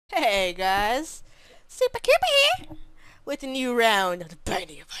Hey guys, Super Cupid here with a new round of the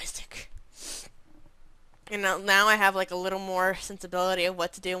Binding of Isaac. And now I have like a little more sensibility of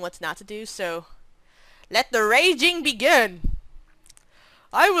what to do and what not to do, so let the raging begin!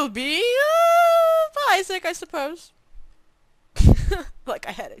 I will be Isaac, I suppose. Like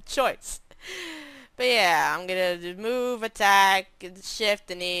I had a choice. But yeah, I'm gonna do move, attack,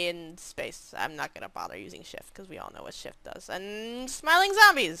 shift, and E, and space. I'm not gonna bother using shift, because we all know what shift does. And smiling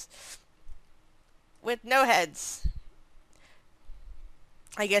zombies! With no heads.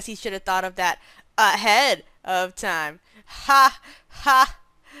 I guess he should have thought of that ahead of time. Ha! Ha!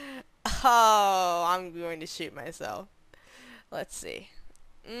 Oh, I'm going to shoot myself. Let's see.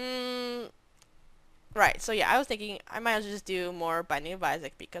 Right, so yeah, I was thinking I might as well just do more Binding of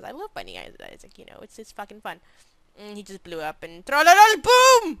Isaac because I love Binding of Isaac, you know, it's fucking fun. He just blew up and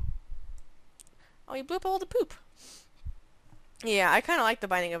boom! Oh, he blew up all the poop. Yeah, I kind of like the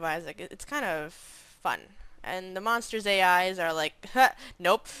Binding of Isaac. It's kind of fun. And the monsters' AIs are like,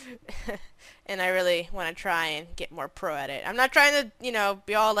 nope. And I really want to try and get more pro at it. I'm not trying to,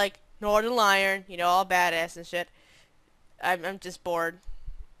 be all like Northern Lion, all badass and shit. I'm just bored.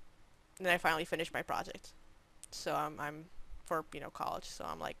 And then I finally finished my project. So I'm for, college. So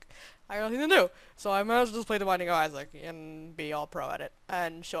I'm like, I got nothing to do. So I might as well just play the Binding of Isaac and be all pro at it.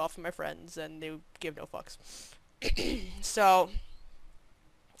 And show off to my friends and they give no fucks. So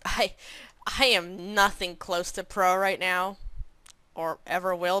I am nothing close to pro right now, or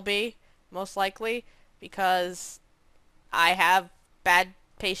ever will be, most likely, because I have bad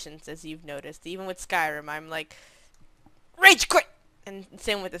patience, as you've noticed. Even with Skyrim, I'm like, rage quit! And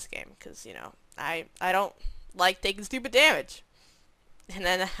same with this game, because, I don't like taking stupid damage. And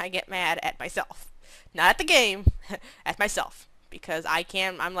then I get mad at myself. Not at the game, at myself. Because I'm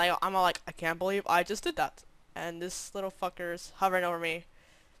all like, I can't believe I just did that. And this little fucker's hovering over me,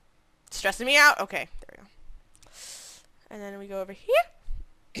 stressing me out. Okay, there we go. And then we go over here.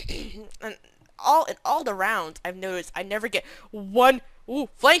 And in all the rounds, I've noticed I never get one. Ooh,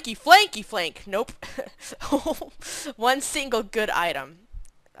 flank. Nope. One single good item.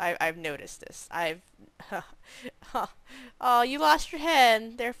 I've noticed this. Oh, you lost your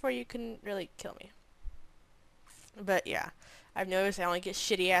head, therefore you couldn't really kill me. But yeah, I've noticed I only get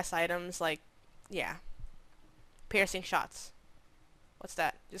shitty ass items like, yeah, piercing shots. What's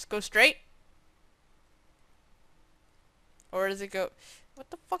that? Just go straight? Or does it go... What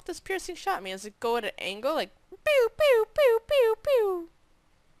the fuck does piercing shot mean? Does it go at an angle? Like, pew, pew, pew, pew, pew.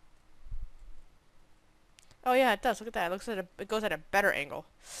 Oh yeah, it does. Look at that. It goes at a better angle.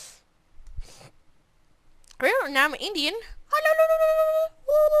 Well, now I'm Indian.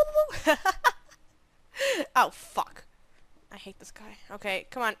 Oh, fuck. I hate this guy. Okay,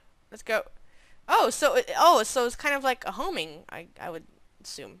 come on. Let's go. So it's kind of like a homing, I would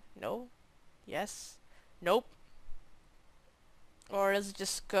assume. No? Yes? Nope. Or does it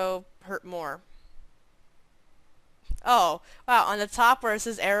just go hurt more? Oh, wow, on the top where it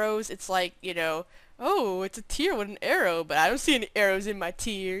says arrows, it's like, oh, it's a tear with an arrow, but I don't see any arrows in my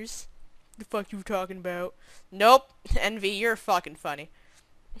tears. The fuck you talking about? Nope. Envy, you're fucking funny.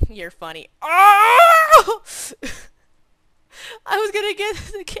 You're funny. Oh! I was gonna get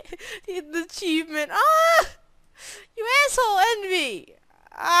the achievement. Ah! You asshole, Envy!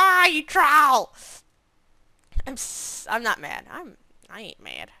 Ah, you troll! I'm not mad. I ain't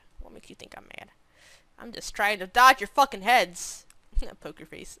mad. What makes you think I'm mad? I'm just trying to dodge your fucking heads. Poker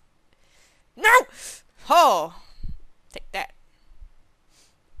face. No! Oh! Take that.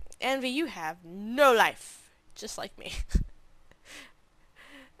 Envy, you have no life. Just like me.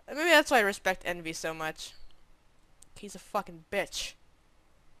 Maybe that's why I respect Envy so much. He's a fucking bitch.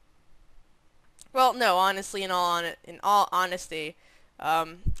 Well, no, honestly, in all honesty,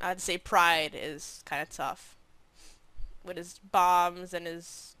 I'd say Pride is kind of tough. With his bombs and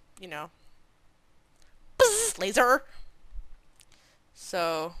his, bzz, laser.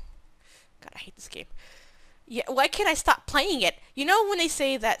 So, God, I hate this game. Yeah, why can't I stop playing it? You know when they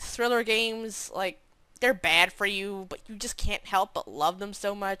say that thriller games, like, they're bad for you, but you just can't help but love them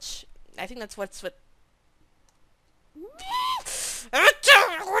so much? I think that's what's with...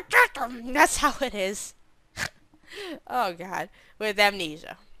 That's how it is. Oh, God. With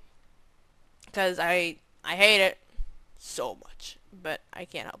Amnesia. Because I hate it so much, but I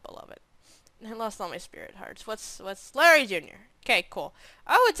can't help but love it. I lost all my spirit hearts. What's Larry Jr.? Okay, cool.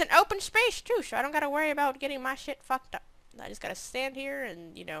 Oh, it's an open space too, so I don't gotta worry about getting my shit fucked up. I just gotta stand here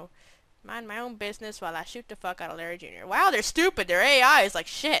and, mind my own business while I shoot the fuck out of Larry Jr. Wow, they're stupid. Their AI is like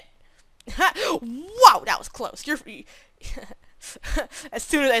shit. Wow, that was close. You're as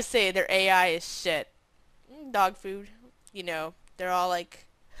soon as I say their AI is shit. Dog food. They're all like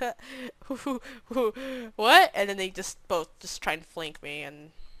What? And then they just both just try and flank me,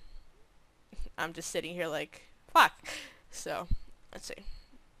 and I'm just sitting here like, fuck. So, let's see.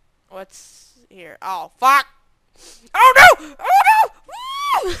 What's here? Oh, fuck! Oh no!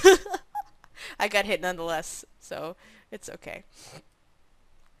 Oh no! I got hit nonetheless, so it's okay.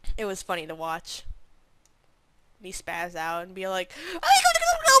 It was funny to watch me spaz out and be like, oh my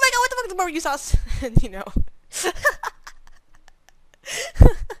god, what the fuck is the more you sauce? And you know.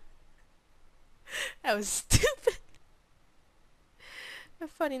 That was stupid. But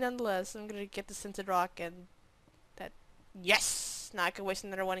funny nonetheless. I'm gonna get the scented rock and that. Yes! Now I can waste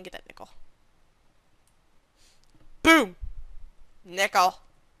another one and get that nickel. Boom! Nickel.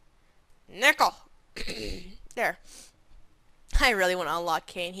 Nickel! There. I really want to unlock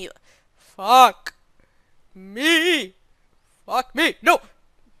Kane. Fuck me! Fuck me! No!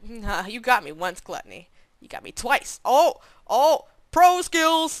 Nah, you got me once, Gluttony. You got me twice. Oh! Oh! Pro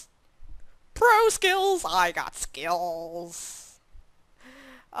skills! Pro skills! I got skills.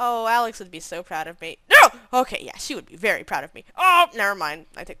 Oh, Alex would be so proud of me. No! Okay, yeah, she would be very proud of me. Oh, never mind.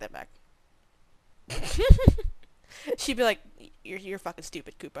 I take that back. She'd be like, you're fucking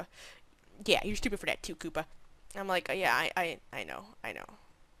stupid, Koopa. Yeah, you're stupid for that too, Koopa. I'm like, yeah, I know, I know.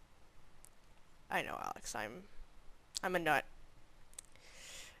 I know, Alex. I'm a nut.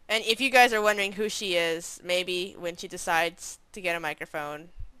 And if you guys are wondering who she is, maybe when she decides to get a microphone,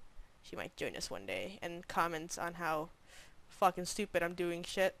 she might join us one day and comment on how fucking stupid I'm doing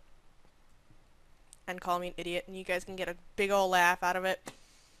shit. And call me an idiot, and you guys can get a big ol' laugh out of it.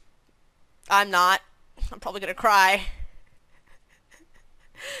 I'm not. I'm probably gonna cry.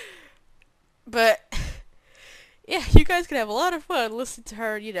 But, yeah, you guys can have a lot of fun listening to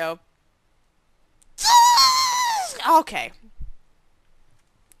her, you know. Okay.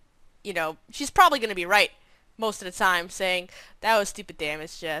 You know, she's probably gonna be right most of the time, saying, that was stupid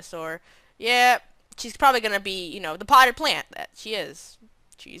damage, Jess, or, yeah, she's probably gonna be, you know, the potted plant that she is.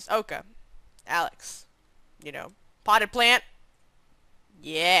 She's Oka. Alex. You know, potted plant.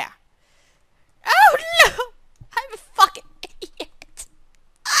 Yeah. Oh no! I'm a fucking idiot.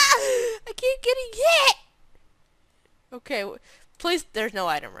 I keep getting hit. Okay, please. There's no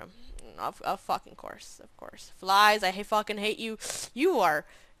item room. Of fucking course, of course. Flies, I fucking hate you. You are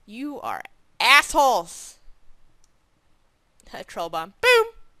assholes. Troll bomb. Boom.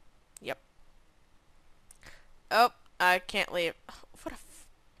 Yep. Oh, I can't leave. What a.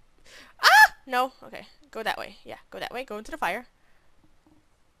 Ah! No. Okay. Go that way. Yeah, go that way. Go into the fire.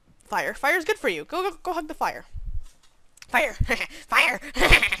 Fire. Fire's good for you. Go hug the fire. Fire. Fire.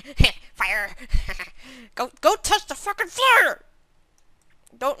 Fire. Go touch the fucking fire.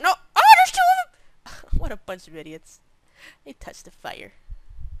 Don't know. Oh, there's two of them. What a bunch of idiots. They touched the fire.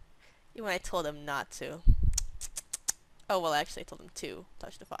 Even when I told them not to. Oh, well, actually, I told them to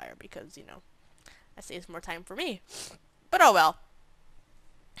touch the fire because, you know, that saves more time for me. But oh well.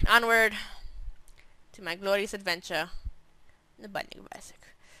 Onward to my glorious adventure in the Binding of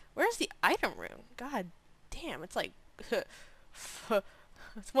Isaac. Where's the item room? God damn, it's like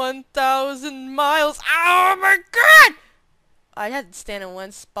it's 1,000 miles. Oh my god! I had to stand in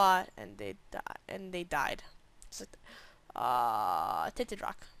one spot and they died. It's like tinted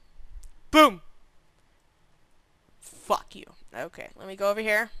rock. Boom. Fuck you. Okay, let me go over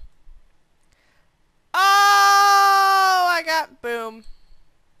here. Oh, I got boom.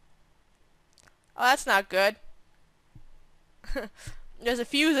 Oh, that's not good. There's a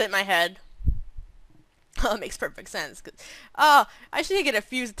fuse in my head. Oh, it makes perfect sense. Oh, I should get a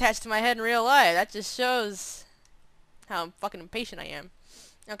fuse attached to my head in real life. That just shows how fucking impatient I am.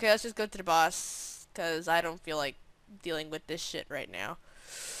 Okay, let's just go to the boss, because I don't feel like dealing with this shit right now.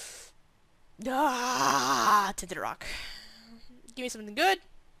 Ah, tinted rock. Give me something good.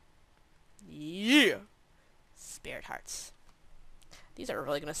 Yeah. Spared hearts. These are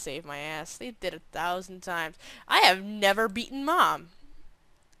really gonna save my ass. They did 1,000 times. I have never beaten Mom.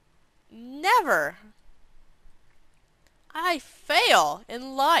 Never. I fail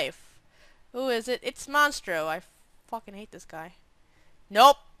in life. Who is it? It's Monstro. I fucking hate this guy.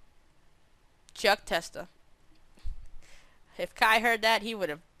 Nope. Chuck Testa. If Kai heard that, he would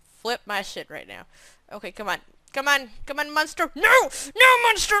have flipped my shit right now. Okay, come on. Come on. Come on, Monstro. No! No,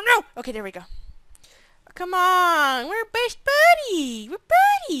 Monstro, no! Okay, there we go. Come on. We're best buddies. We're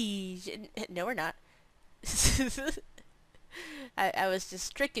buddies. No, we're not. I was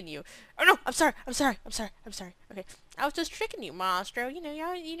just tricking you. Oh no, I'm sorry. Okay, I was just tricking you, Monstro. You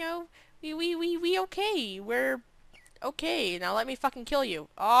know, we okay. We're okay. Now let me fucking kill you.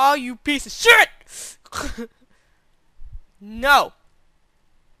 Oh, you piece of shit! No.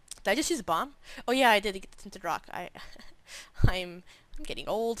 Did I just use a bomb? Oh yeah, I did get the tinted rock. I'm I'm getting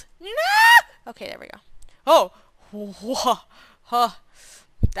old. No! Okay, there we go. Oh! Whoa. Huh.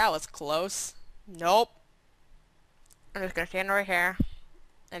 That was close. Nope. I'm just gonna stand right here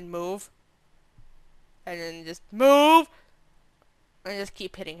and move. And then just move! And just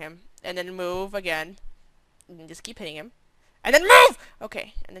keep hitting him. And then move again. And then just keep hitting him. And then move!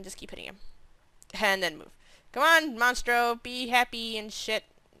 Okay, and then just keep hitting him. And then move. Come on, Monstro, be happy and shit.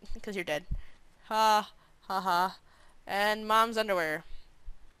 Because you're dead. Ha, ha, ha. And Mom's underwear.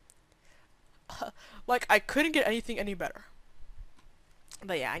 Like, I couldn't get anything any better.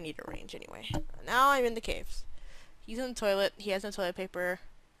 But yeah, I need a range anyway. Now I'm in the caves. He's in the toilet. He has no toilet paper.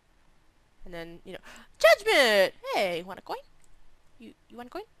 And then, you know, judgment! Hey, want a coin? You want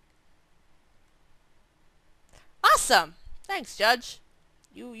a coin? Awesome! Thanks, Judge.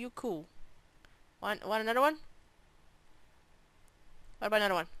 You cool. Want another one? What about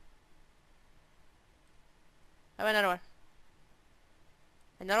another one? How about another one?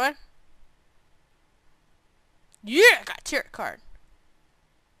 Another one? Yeah! I got a tarot card.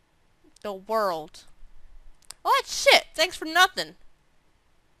 The world. Oh, that's shit! Thanks for nothing.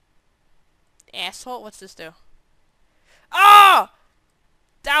 Asshole, what's this do? Oh!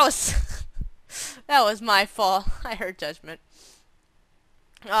 That was... that was my fault. I heard judgment.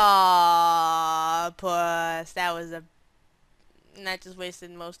 Aww, puss. That was a... That just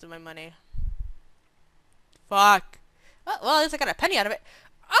wasted most of my money. Fuck. Oh, well, at least I got a penny out of it.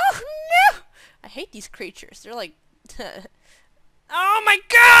 Oh, no! I hate these creatures. They're like... oh my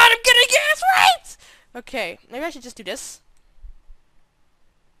god, I'm getting gas right! Okay, maybe I should just do this.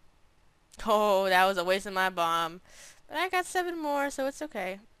 Oh, that was a waste of my bomb. But I got 7 more, so it's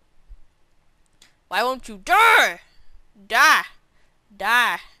okay. Why won't you die? Die.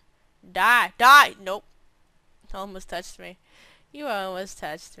 Die. Die. Die. Nope. Almost touched me. You almost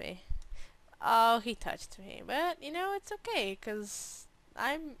touched me. Oh, he touched me. But, you know, it's okay, because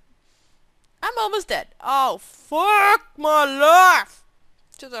I'm almost dead. Oh, fuck my life!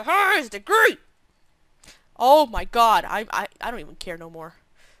 To the highest degree! Oh my god, I don't even care no more.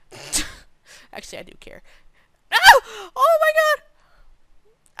 Actually, I do care. Oh! Oh my god!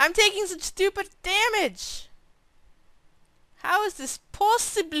 I'm taking such stupid damage! How is this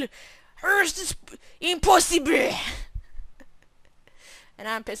possible? How is this impossible? And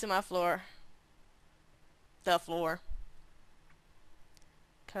I'm pissing my floor. The floor.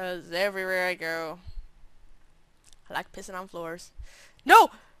 'Cause everywhere I go, I like pissing on floors.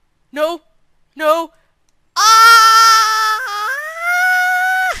 No! No! No! Ah!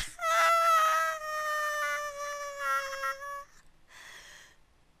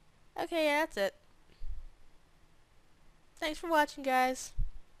 Okay, yeah, that's it. Thanks for watching, guys.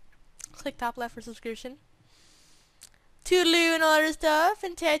 Click top left for subscription. Toodaloo and all other stuff,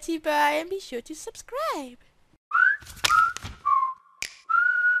 and tatty bye, and be sure to subscribe.